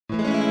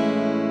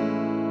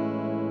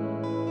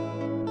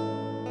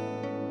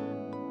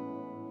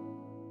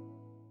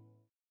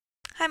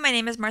Hi, my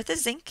name is Martha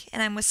Zink,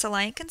 and I'm with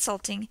Soliant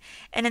Consulting,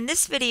 and in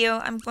this video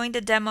I'm going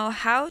to demo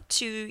how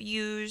to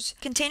use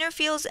container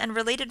fields and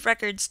related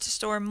records to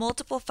store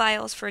multiple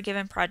files for a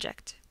given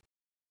project.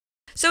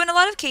 So in a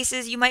lot of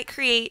cases you might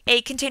create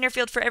a container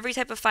field for every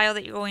type of file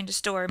that you're going to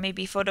store,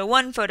 maybe photo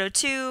 1, photo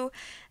 2,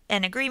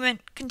 an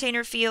agreement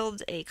container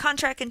field, a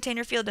contract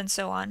container field, and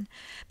so on.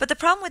 But the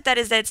problem with that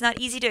is that it's not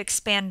easy to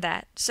expand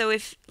that. So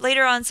if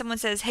later on someone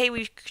says, hey,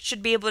 we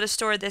should be able to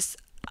store this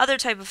other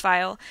type of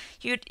file,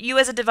 you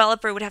as a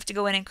developer would have to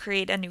go in and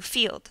create a new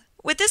field.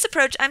 With this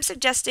approach, I'm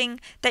suggesting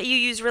that you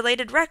use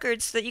related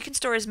records so that you can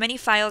store as many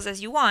files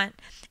as you want,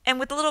 and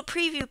with the little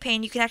preview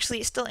pane you can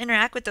actually still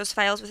interact with those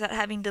files without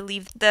having to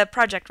leave the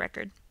project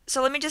record.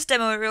 So let me just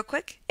demo it real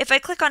quick. If I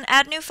click on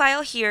Add New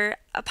File here,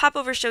 a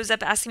popover shows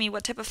up asking me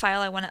what type of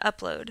file I want to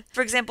upload.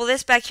 For example,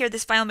 this back here,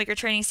 this FileMaker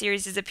training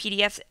series is a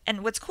PDF,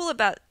 and what's cool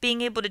about being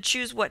able to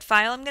choose what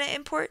file I'm going to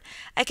import,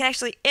 I can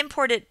actually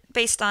import it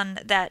based on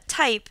that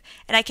type,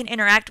 and I can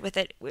interact with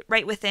it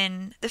right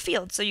within the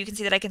field, so you can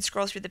see that I can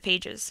scroll through the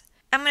pages.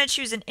 I'm going to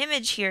choose an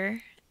image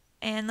here,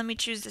 and let me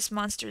choose this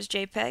monster's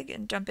JPEG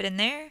and dump it in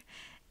there.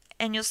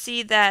 And you'll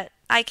see that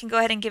I can go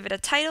ahead and give it a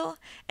title,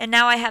 and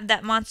now I have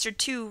that monster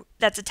 2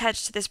 that's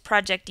attached to this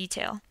project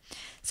detail.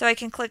 So I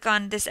can click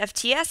on this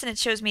FTS and it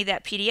shows me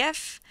that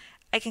PDF.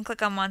 I can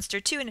click on monster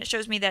 2 and it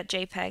shows me that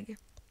JPEG.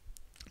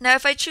 Now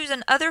if I choose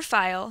an other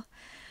file,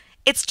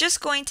 it's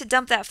just going to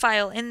dump that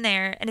file in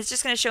there and it's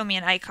just going to show me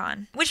an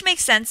icon, which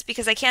makes sense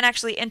because I can't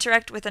actually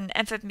interact with an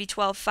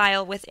FMP12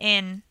 file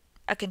within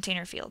a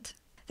container field.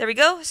 There we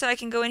go. So I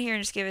can go in here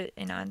and just give it,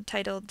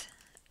 entitled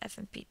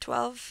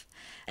FMP12.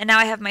 And now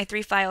I have my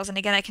 3 files, and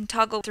again I can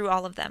toggle through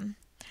all of them.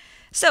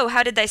 So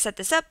how did I set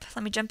this up?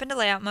 Let me jump into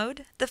layout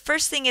mode. The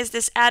first thing is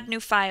this add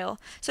new file.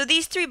 So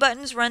these 3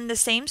 buttons run the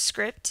same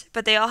script,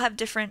 but they all have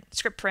different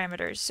script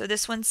parameters. So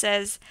this one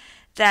says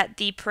that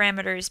the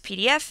parameter is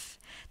PDF,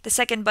 the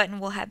second button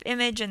will have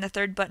image, and the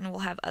third button will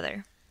have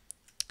other.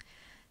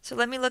 So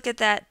let me look at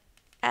that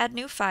add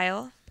new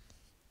file.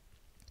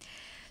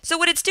 So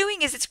what it's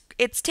doing is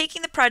it's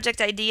taking the project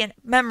ID and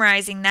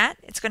memorizing that.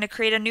 It's going to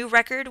create a new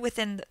record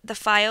within the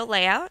file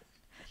layout,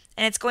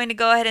 and it's going to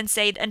go ahead and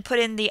say and put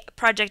in the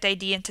project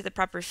ID into the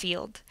proper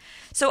field.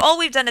 So all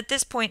we've done at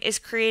this point is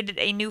created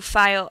a new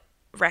file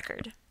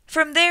record.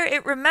 From there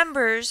it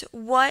remembers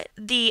what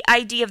the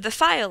ID of the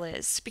file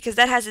is, because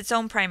that has its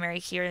own primary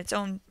key and its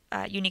own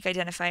unique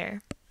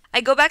identifier.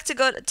 I go back to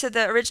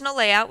the original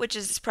layout, which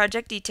is this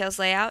project details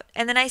layout,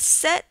 and then I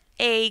set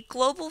a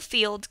global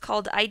field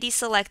called ID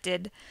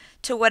selected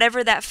to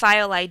whatever that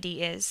file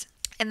ID is,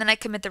 and then I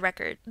commit the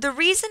record. The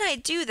reason I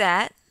do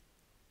that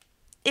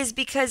is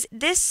because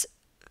this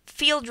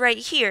field right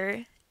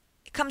here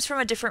comes from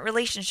a different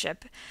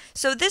relationship.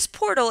 So this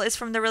portal is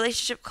from the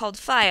relationship called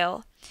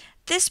file.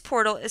 This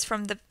portal is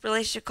from the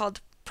relationship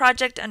called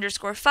project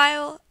underscore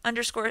file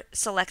underscore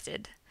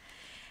selected.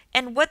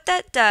 And what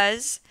that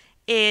does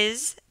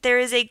is there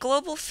is a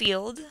global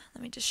field.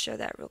 Let me just show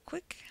that real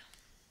quick.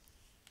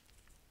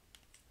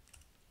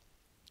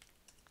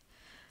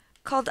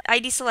 Called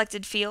ID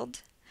selected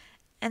field,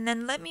 and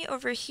then let me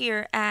over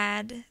here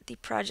add the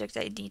project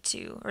ID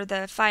too, or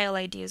the file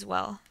ID as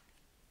well,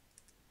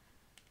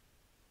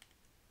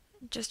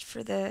 just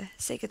for the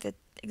sake of the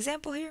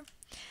example here.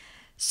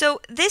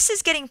 So this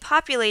is getting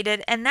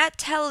populated, and that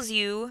tells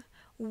you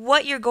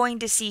what you're going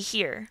to see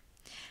here,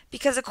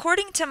 because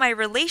according to my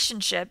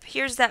relationship,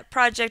 here's that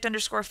project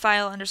underscore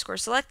file underscore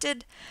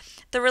selected,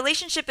 the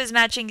relationship is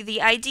matching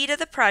the ID to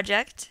the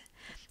project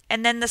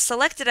and then the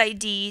selected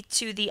ID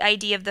to the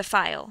ID of the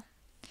file.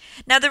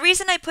 Now the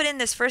reason I put in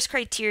this first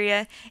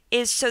criteria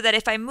is so that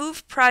if I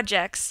move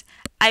projects,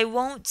 I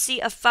won't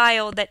see a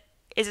file that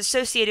is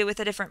associated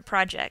with a different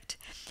project.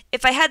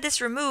 If I had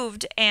this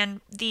removed and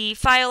the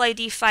file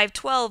ID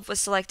 512 was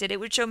selected, it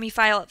would show me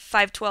file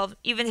 512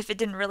 even if it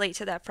didn't relate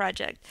to that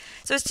project.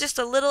 So it's just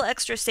a little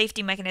extra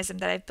safety mechanism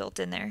that I've built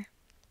in there.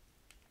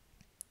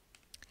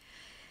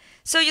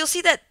 So you'll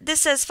see that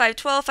this says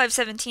 512,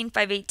 517,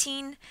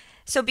 518.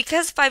 So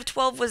because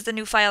 512 was the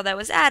new file that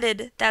was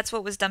added, that's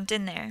what was dumped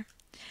in there.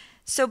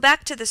 So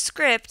back to the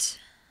script,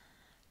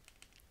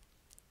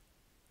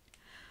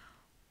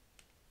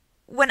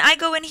 when I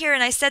go in here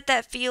and I set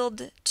that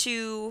field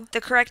to the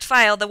correct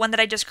file, the one that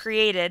I just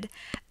created,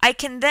 I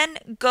can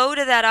then go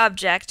to that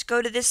object,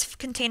 go to this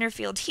container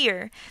field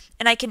here,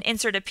 and I can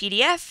insert a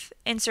PDF,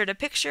 insert a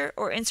picture,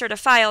 or insert a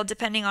file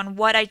depending on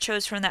what I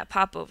chose from that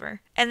popover.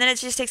 And then it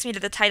just takes me to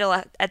the title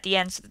at the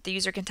end so that the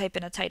user can type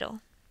in a title.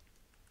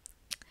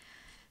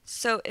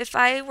 So if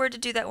I were to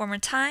do that one more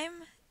time,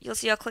 you'll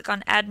see I'll click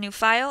on Add New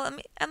File.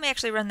 Let me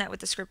actually run that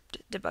with the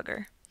script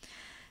debugger.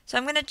 So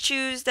I'm going to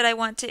choose that I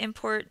want to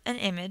import an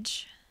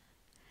image,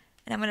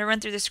 and I'm going to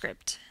run through the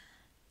script.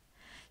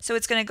 So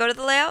it's going to go to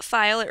the layout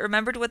file. It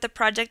remembered what the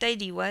project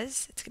ID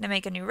was. It's going to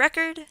make a new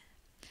record.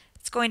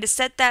 It's going to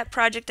set that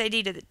project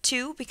ID to the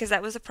 2 because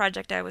that was the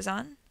project I was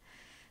on.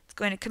 It's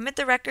going to commit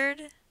the record,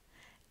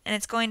 and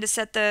it's going to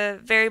set the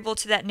variable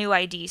to that new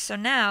ID. So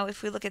now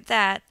if we look at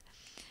that,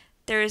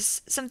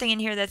 there's something in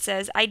here that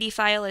says ID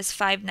file is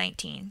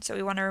 519, so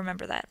we want to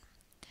remember that.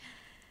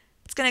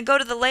 It's going to go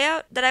to the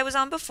layout that I was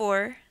on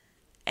before,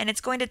 and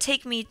it's going to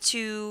take me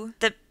to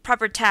the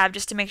proper tab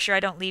just to make sure I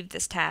don't leave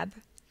this tab.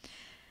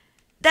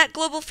 That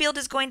global field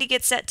is going to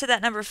get set to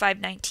that number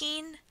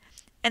 519,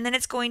 and then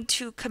it's going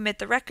to commit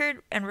the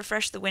record and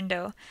refresh the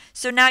window.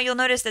 So now you'll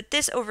notice that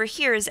this over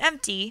here is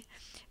empty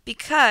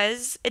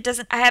because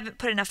I haven't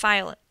put in a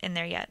file in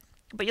there yet.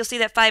 But you'll see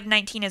that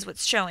 519 is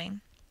what's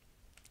showing.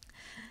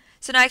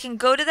 So now I can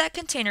go to that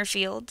container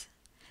field,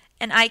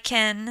 and I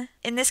can,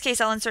 in this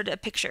case, I'll insert a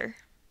picture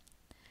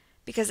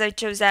because I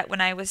chose that when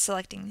I was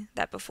selecting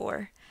that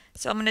before.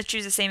 So I'm going to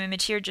choose the same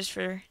image here just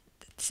for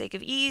the sake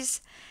of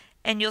ease.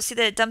 And you'll see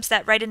that it dumps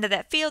that right into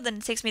that field, and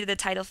it takes me to the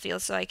title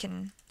field so I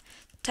can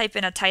type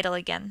in a title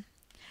again.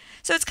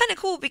 So it's kind of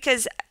cool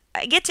because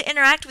I get to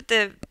interact with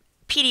the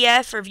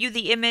PDF or view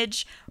the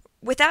image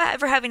without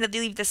ever having to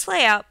leave this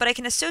layout, but I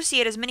can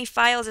associate as many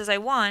files as I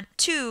want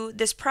to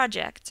this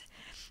project.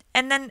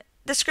 And then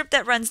the script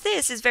that runs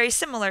this is very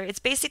similar. It's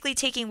basically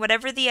taking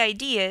whatever the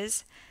ID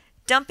is,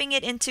 dumping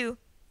it into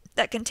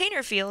that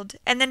container field,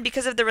 and then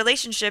because of the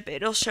relationship,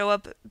 it'll show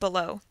up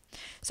below.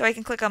 So I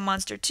can click on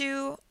Monster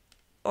 2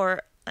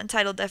 or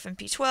Untitled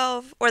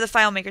FMP12 or the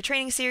FileMaker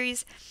training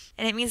series,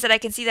 and it means that I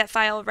can see that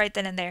file right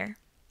then and there.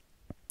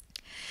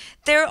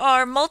 There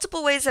are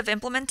multiple ways of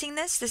implementing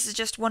this. This is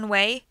just one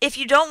way. If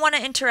you don't want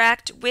to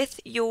interact with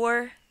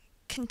your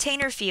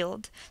container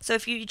field, so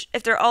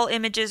if they're all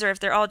images or if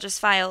they're all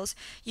just files,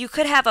 you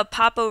could have a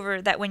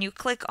popover that when you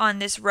click on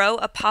this row,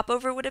 a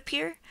popover would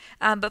appear.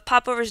 But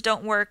popovers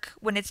don't work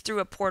when it's through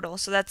a portal,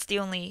 so that's the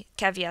only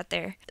caveat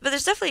there. But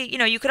there's definitely,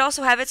 you could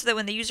also have it so that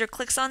when the user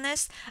clicks on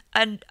this,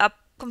 a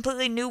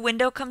completely new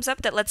window comes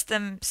up that lets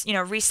them,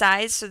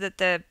 resize so that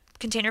the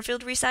container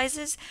field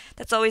resizes.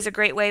 That's always a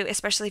great way,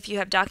 especially if you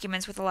have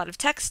documents with a lot of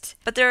text.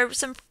 But there are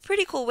some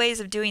pretty cool ways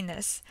of doing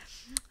this.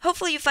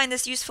 Hopefully you find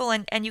this useful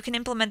and you can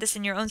implement this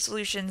in your own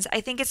solutions. I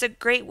think it's a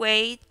great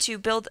way to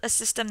build a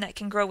system that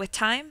can grow with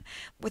time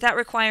without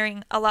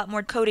requiring a lot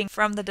more coding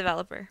from the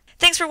developer.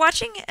 Thanks for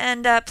watching,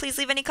 and please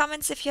leave any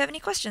comments if you have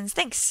any questions.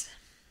 Thanks!